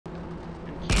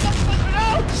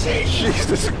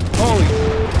Jesus. Holy.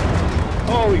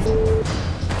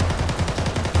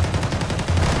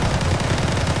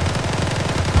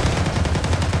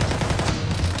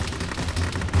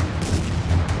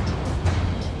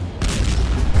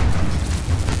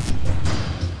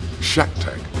 Shack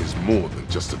is more than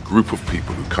just a group of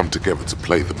people who come together to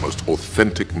play the most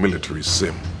authentic military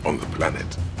sim on the planet.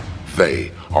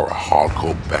 They are a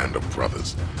hardcore band of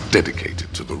brothers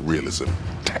dedicated to the realism,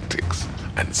 tactics,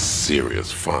 and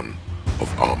serious fun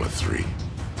of Arma 3.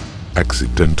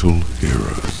 Accidental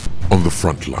heroes on the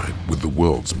front line with the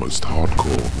world's most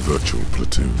hardcore virtual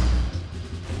platoon.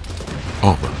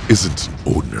 Arma isn't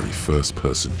an ordinary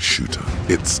first-person shooter.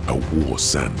 It's a war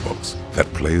sandbox that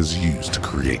players use to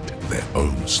create their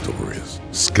own stories.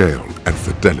 Scale and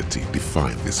fidelity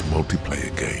define this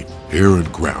multiplayer game. Air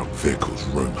and ground vehicles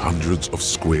roam hundreds of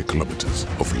square kilometers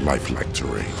of lifelike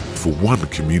terrain. For one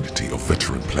community of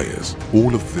veteran players,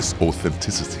 all of this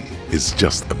authenticity is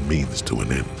just a means to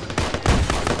an end.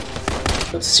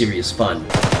 Serious fun.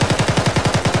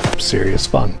 Serious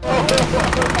fun.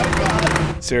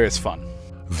 Serious fun.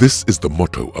 This is the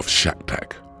motto of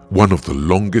Shack, one of the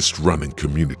longest running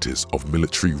communities of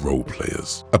military role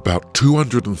players. About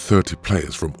 230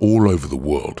 players from all over the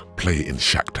world play in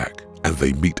Shack, and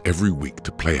they meet every week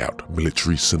to play out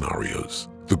military scenarios.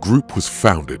 The group was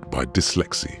founded by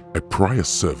Dyslexy, a prior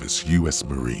service US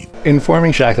Marine. In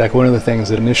forming Shack, one of the things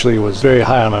that initially was very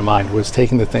high on my mind was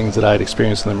taking the things that I had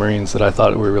experienced in the Marines that I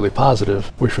thought were really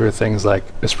positive, which were things like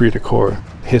esprit de corps,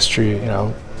 history,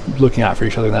 looking out for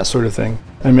each other, that sort of thing,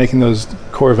 and making those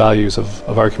core values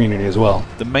of our community as well.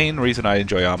 The main reason I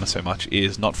enjoy Arma so much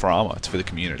is not for Arma, it's for the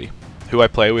community. Who I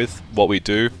play with, what we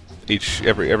do,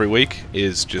 every week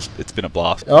is just, it's been a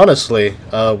blast. Honestly,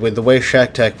 with the way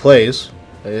Shack plays,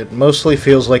 it mostly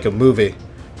feels like a movie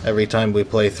every time we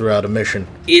play throughout a mission.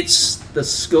 It's the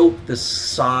scope, the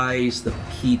size, the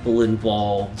people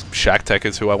involved. Shack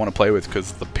is who I want to play with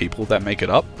because the people that make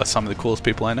it up are some of the coolest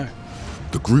people I know.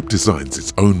 The group designs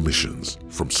its own missions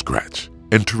from scratch,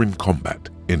 entering combat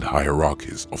in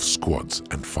hierarchies of squads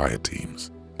and fire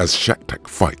teams, as Shack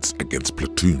fights against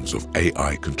platoons of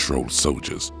AI-controlled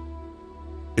soldiers.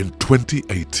 In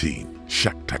 2018,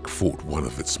 Shack fought one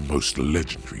of its most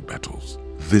legendary battles.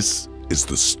 This is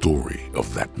the story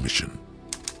of that mission.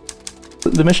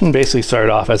 The mission basically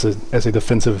started off as a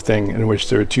defensive thing in which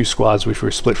there were two squads which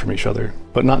were split from each other,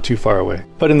 but not too far away.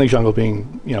 But in the jungle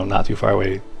being, not too far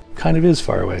away, kind of is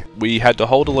far away. We had to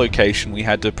hold a location, we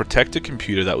had to protect a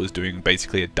computer that was doing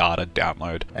basically a data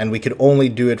download. And we could only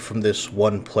do it from this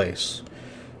one place.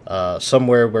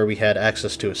 Somewhere where we had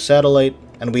access to a satellite,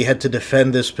 and we had to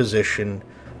defend this position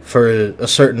for a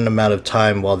certain amount of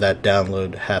time while that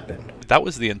download happened. That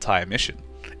was the entire mission.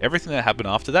 Everything that happened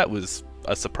after that was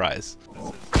a surprise.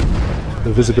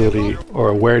 The visibility or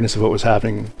awareness of what was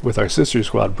happening with our sister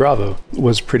squad, Bravo,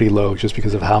 was pretty low just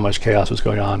because of how much chaos was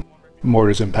going on.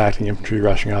 Mortars impacting, infantry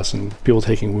rushing us, and people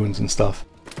taking wounds and stuff.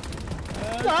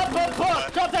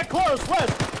 Contact close,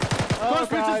 west! Close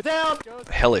breaches down!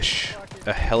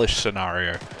 A hellish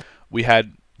scenario. We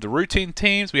had the routine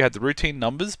teams, we had the routine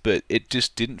numbers, but it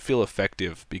just didn't feel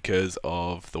effective because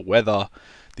of the weather,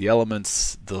 the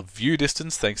elements, the view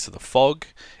distance thanks to the fog.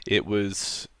 It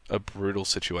was a brutal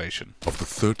situation. Of the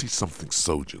 30-something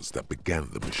soldiers that began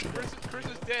the mission, Chris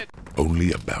is dead.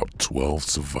 Only about 12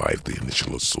 survived the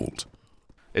initial assault.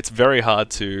 It's very hard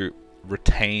to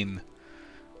retain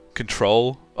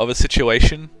control of a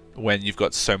situation when you've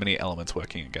got so many elements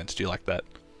working against you like that.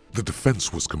 The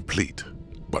defense was complete,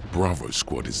 but Bravo's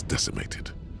squad is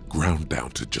decimated, ground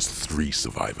down to just 3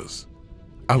 survivors.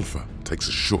 Alpha takes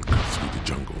a shortcut through the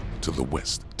jungle to the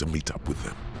west to meet up with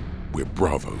them, where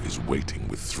Bravo is waiting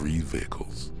with 3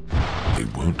 vehicles. They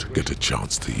won't get a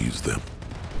chance to use them.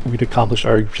 We'd accomplished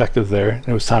our objective there, and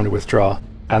it was time to withdraw.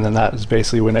 And then that is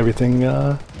basically when everything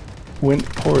went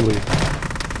poorly.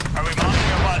 Are we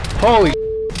mounting or what?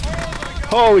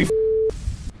 Holy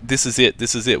This is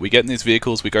it. We get in these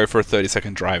vehicles, we go for a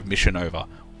 30-second drive, mission over,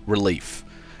 relief.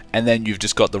 And then you've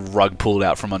just got the rug pulled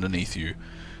out from underneath you.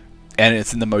 And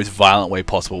it's in the most violent way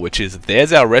possible, which is,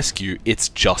 there's our rescue, it's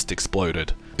just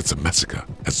exploded. It's a massacre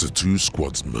as the 2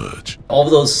 squads merge. All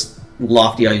of those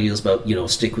lofty ideas about,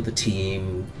 stick with the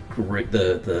team,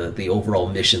 the overall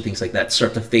mission, things like that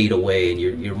start to fade away, and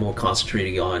you're more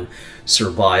concentrating on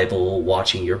survival,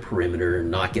 watching your perimeter,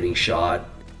 not getting shot.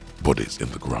 Bodies in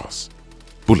the grass,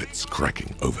 bullets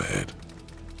cracking overhead.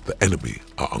 The enemy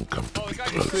are uncomfortably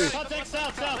close. Contact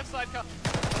south,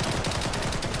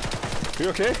 You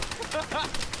okay?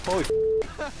 Holy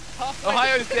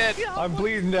Ohio's dead! I'm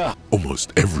bleeding now.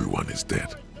 Almost everyone is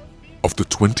dead. Of the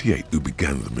 28 who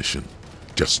began the mission,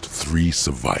 Just 3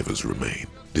 survivors remain: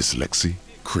 Dyslexy,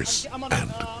 Chris,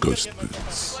 and Ghost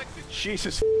Boots.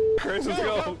 Jesus Christ, let's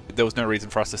go. There was no reason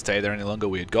for us to stay there any longer.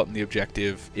 We had gotten the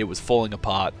objective. It was falling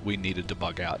apart. We needed to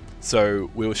bug out. So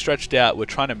we were stretched out. We're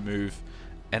trying to move.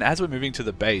 And as we're moving to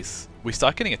the base, we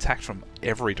start getting attacked from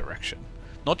every direction.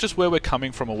 Not just where we're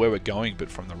coming from or where we're going, but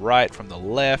from the right, from the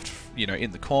left, you know,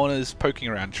 in the corners, poking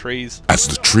around trees. As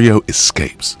the trio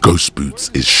escapes, Ghost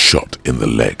Boots is shot in the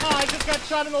leg. Oh, I just got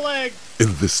shot in the leg. In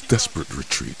this desperate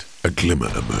retreat, a glimmer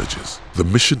emerges. The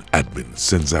mission admin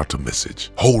sends out a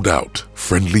message. Hold out.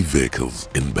 Friendly vehicles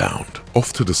inbound.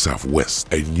 Off to the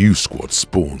southwest, a new squad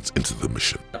spawns into the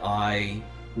mission. I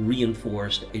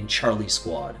reinforced in Charlie's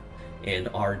squad, and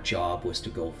our job was to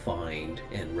go find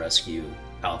and rescue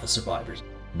Alpha survivors.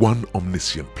 One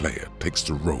omniscient player takes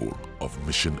the role of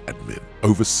mission admin,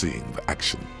 overseeing the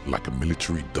action like a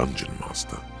military dungeon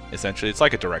master. Essentially, it's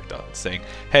like a director saying,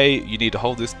 hey, you need to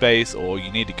hold this base or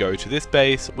you need to go to this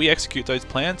base. We execute those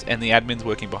plans, and the admin's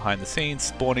working behind the scenes,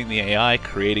 spawning the AI,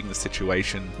 creating the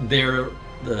situation. They're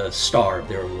the star of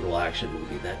their own little action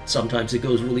movie. That sometimes it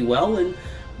goes really well, and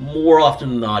more often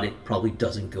than not, it probably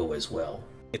doesn't go as well.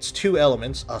 It's 2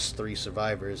 elements, us 3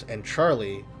 survivors, and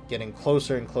Charlie getting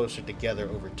closer and closer together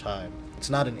over time. It's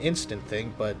not an instant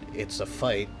thing, but it's a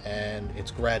fight, and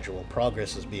it's gradual.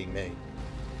 Progress is being made.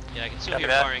 Yeah, I can still hear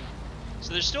firing.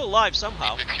 So they're still alive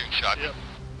somehow. Yep.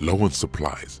 Low on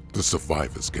supplies, the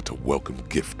survivors get a welcome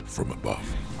gift from above.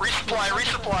 Resupply,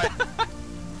 resupply.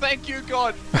 Thank you,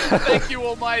 God. Thank you,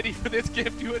 Almighty, for this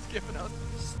gift you have given us.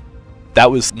 That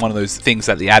was one of those things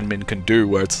that the admin can do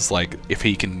where it's just like, if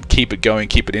he can keep it going,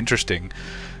 keep it interesting,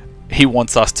 he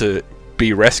wants us to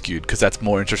be rescued because that's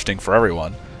more interesting for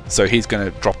everyone. So he's going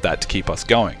to drop that to keep us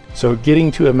going. So getting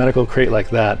to a medical crate like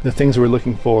that, the things we're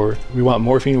looking for, we want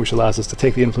morphine, which allows us to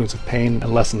take the influence of pain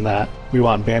and lessen that. We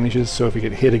want bandages, so if we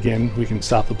get hit again, we can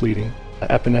stop the bleeding.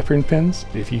 Epinephrine pins,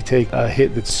 if you take a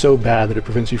hit that's so bad that it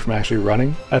prevents you from actually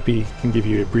running, Epi can give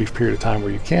you a brief period of time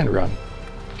where you can run.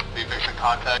 We've made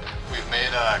contact. We've made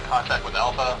contact with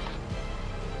Alpha.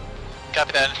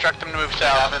 Copy that. Instruct them to move We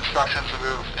south. have instructions to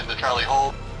move into Charlie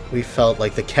Hold. We felt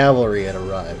like the cavalry had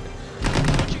arrived.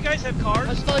 Don't you guys have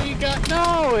cars? thought you got.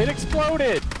 No, it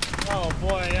exploded. Oh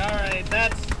boy. All right.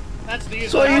 That's the.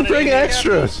 So you bring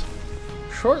extras!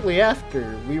 Shortly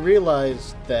after, we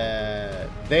realized that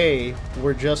they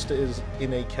were just as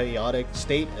in a chaotic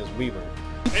state as we were.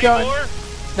 Any going. more?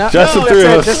 No, just the 3 of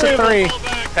us. Just the 3.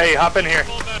 Hey, hop in here.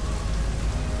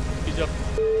 He's up.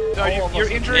 No,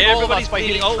 you're injuring all of us by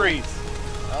hitting trees.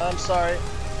 I'm sorry.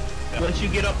 Once you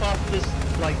get up off this,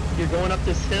 like, you're going up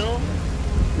this hill,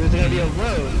 there's gonna be a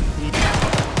road.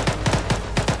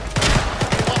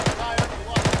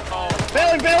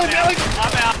 Bailing, bailing, bailing!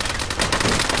 I'm out.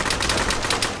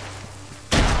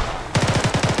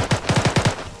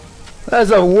 That's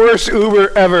the worst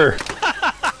Uber ever.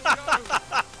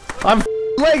 I'm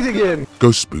legs again.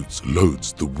 Ghost Boots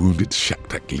loads the wounded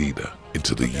Shaktak leader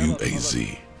into the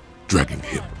UAZ, dragging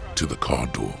him to the car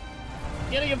door.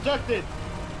 Getting abducted.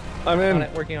 I'm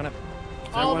in. Working on it.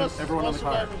 All of us. Everyone on the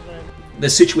car. The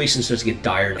situation starts to get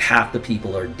dire. Half the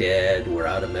people are dead. We're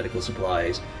out of medical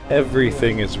supplies.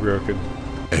 Everything is broken.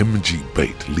 MG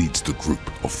Bait leads the group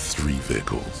of 3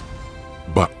 vehicles.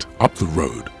 But up the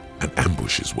road, an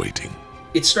ambush is waiting.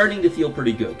 It's starting to feel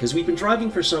pretty good because we've been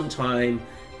driving for some time.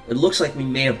 It looks like we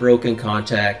may have broken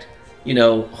contact. You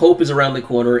know, hope is around the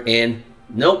corner, and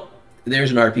nope,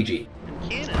 there's an RPG.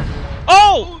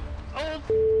 Oh!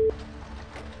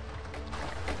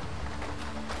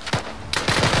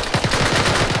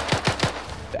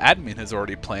 The admin has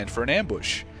already planned for an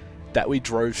ambush that we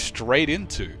drove straight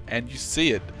into, and you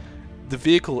see it. The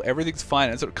vehicle, everything's fine.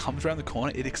 As it comes around the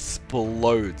corner, it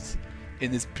explodes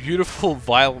in this beautiful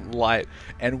violent light,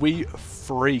 and we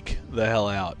freak the hell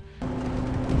out.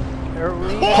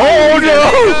 Oh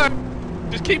no!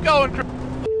 Just keep going, Chris.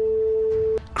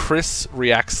 Chris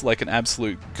reacts like an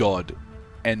absolute god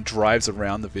and drives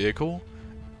around the vehicle.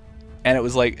 And it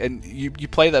was like, and you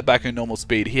play that back in normal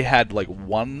speed, he had like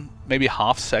 1, maybe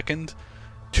half second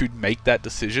to make that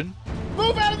decision.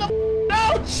 Move out of the.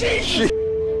 No, Jesus!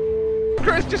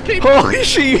 Chris, just keep. Holy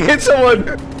shit, you hit someone!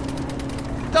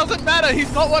 Doesn't matter,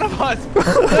 he's not one of us.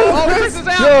 Oh, Chris is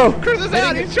out! No. Chris is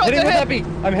out, he's shot in the head!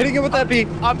 I'm hitting it with that beat.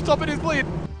 I'm stopping his bleed.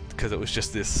 Because it was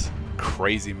just this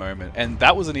crazy moment. And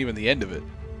that wasn't even the end of it.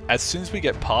 As soon as we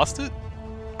get past it,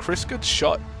 Chris gets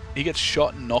shot. He gets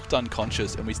shot and knocked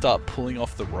unconscious, and we start pulling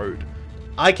off the road.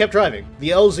 I kept driving. The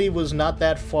LZ was not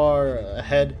that far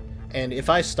ahead, and if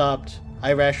I stopped,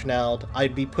 I rationaled,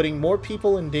 I'd be putting more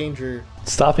people in danger.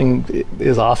 Stopping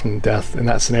is often death in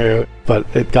that scenario, but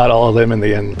it got all of them in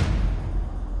the end.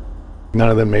 None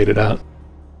of them made it out.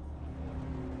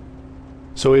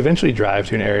 So we eventually drive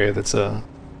to an area that's like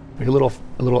a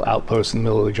little outpost in the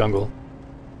middle of the jungle.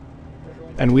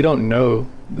 And we don't know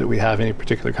that we have any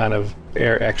particular kind of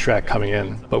air extract coming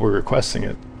in, but we're requesting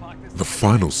it. The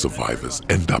final survivors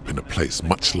end up in a place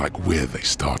much like where they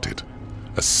started.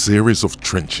 A series of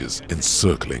trenches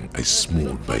encircling a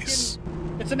small base.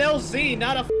 It's an LZ,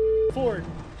 not a Ford.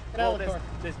 Get out of the car.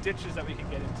 There's ditches that we can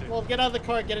get into. Well, get out of the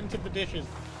car, get into the dishes.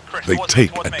 They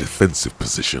take a defensive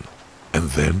position, and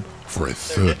then, for a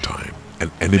third time, an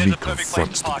enemy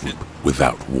confronts the group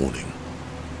without warning.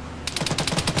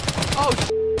 Oh,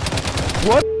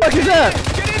 What the fuck is that?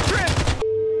 get in,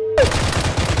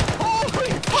 Holy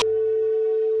fuck!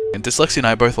 And Dyslexia and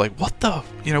I are both like, what the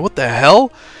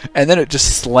hell? And then it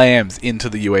just slams into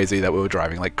the UAZ that we were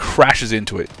driving, like crashes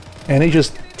into it. And he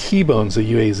just T-bones the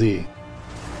UAZ.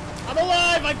 I'm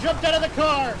alive! I jumped out of the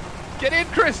car! Get in,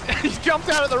 Chris! He jumped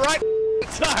out at the right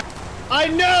time! I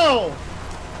know!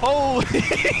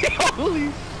 Holy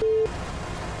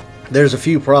There's a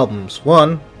few problems.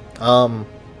 One,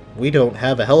 we don't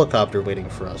have a helicopter waiting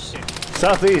for us.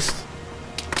 Southeast.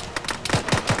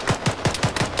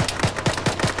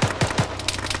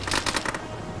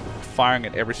 Firing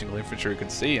at every single infantry we can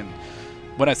see, and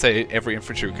when I say every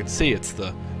infantry we can see, it's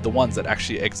the ones that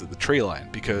actually exit the tree line,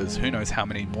 because who knows how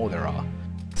many more there are.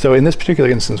 So in this particular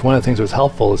instance, one of the things that was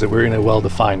helpful is that we were in a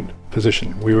well-defined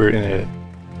position. We were in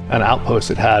an outpost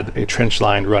that had a trench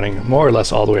line running more or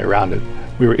less all the way around it.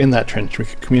 We were in that trench. We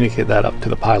could communicate that up to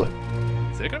the pilot.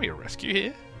 Is there going to be a rescue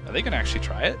here? Are they going to actually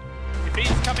try it? If he's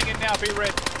coming in now, be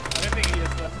ready. I don't think he is,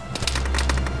 though.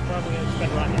 Probably gonna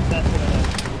spend rockets, that's what I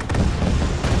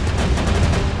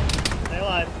Stay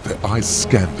alive. Their eyes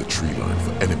scan the tree line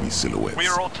for enemy silhouettes. We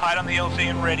are all tight on the LZ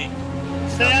and ready.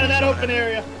 Stay out of that open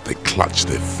area. They clutch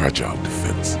their fragile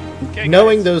defense. Okay,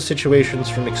 Knowing guys. those situations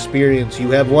from experience,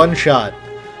 you have one shot.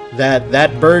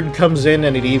 That bird comes in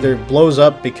and it either blows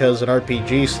up because an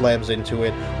RPG slams into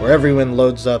it, or everyone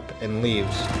loads up and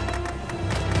leaves.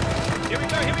 Here we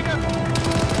go, here we go.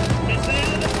 Okay, stay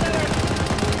out of the center.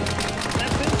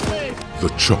 That's been safe. The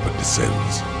chopper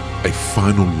descends, a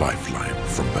final lifeline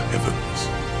from the heavens.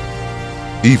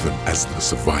 Even as the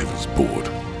survivors board,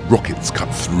 rockets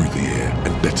cut through the air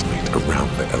and detonate around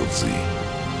the LZ.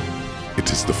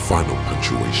 It is the final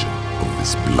punctuation of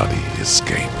this bloody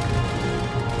escape.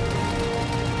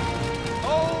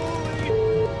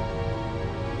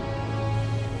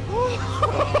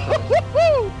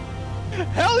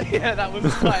 Hell yeah, that was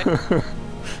tight.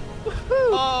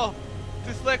 Oh,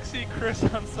 Dyslexia Chris,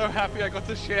 I'm so happy I got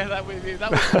to share that with you.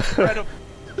 That was incredible.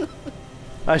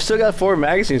 I still got 4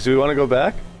 magazines. Do we want to go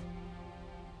back?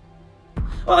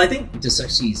 Well, I think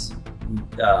Dyslexia's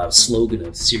slogan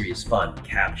of serious fun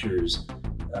captures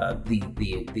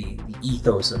the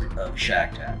ethos of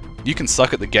Shack Tag. You can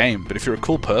suck at the game, but if you're a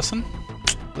cool person,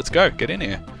 let's go, get in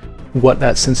here. What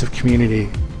that sense of community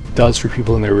does for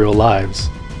people in their real lives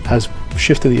has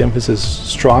shifted the emphasis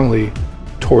strongly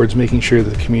towards making sure that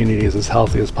the community is as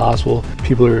healthy as possible.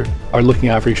 People are looking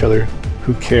out for each other,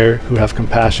 who care, who have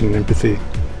compassion and empathy,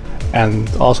 and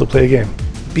also play a game.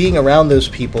 Being around those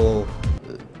people,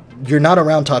 you're not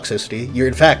around toxicity. You're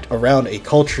in fact around a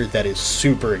culture that is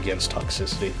super against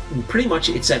toxicity. And pretty much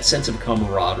it's that sense of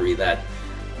camaraderie that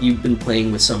you've been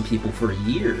playing with some people for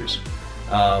years.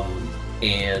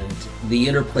 And the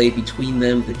interplay between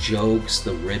them, the jokes,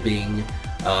 the ribbing,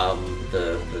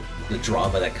 the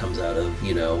drama that comes out of,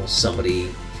 you know,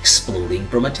 somebody exploding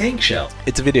from a tank shell.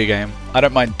 It's a video game. I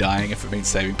don't mind dying if it means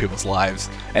saving people's lives,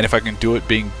 and if I can do it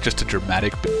being just a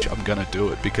dramatic bitch, I'm gonna do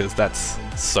it, because that's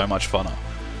so much funner.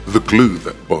 The glue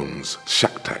that bonds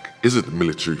Shack isn't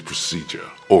military procedure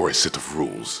or a set of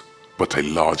rules, but a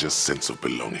larger sense of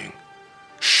belonging.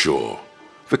 Sure,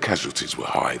 the casualties were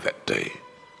high that day,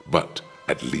 but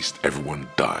at least everyone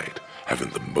died having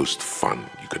the most fun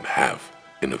you can have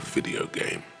in a video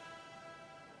game.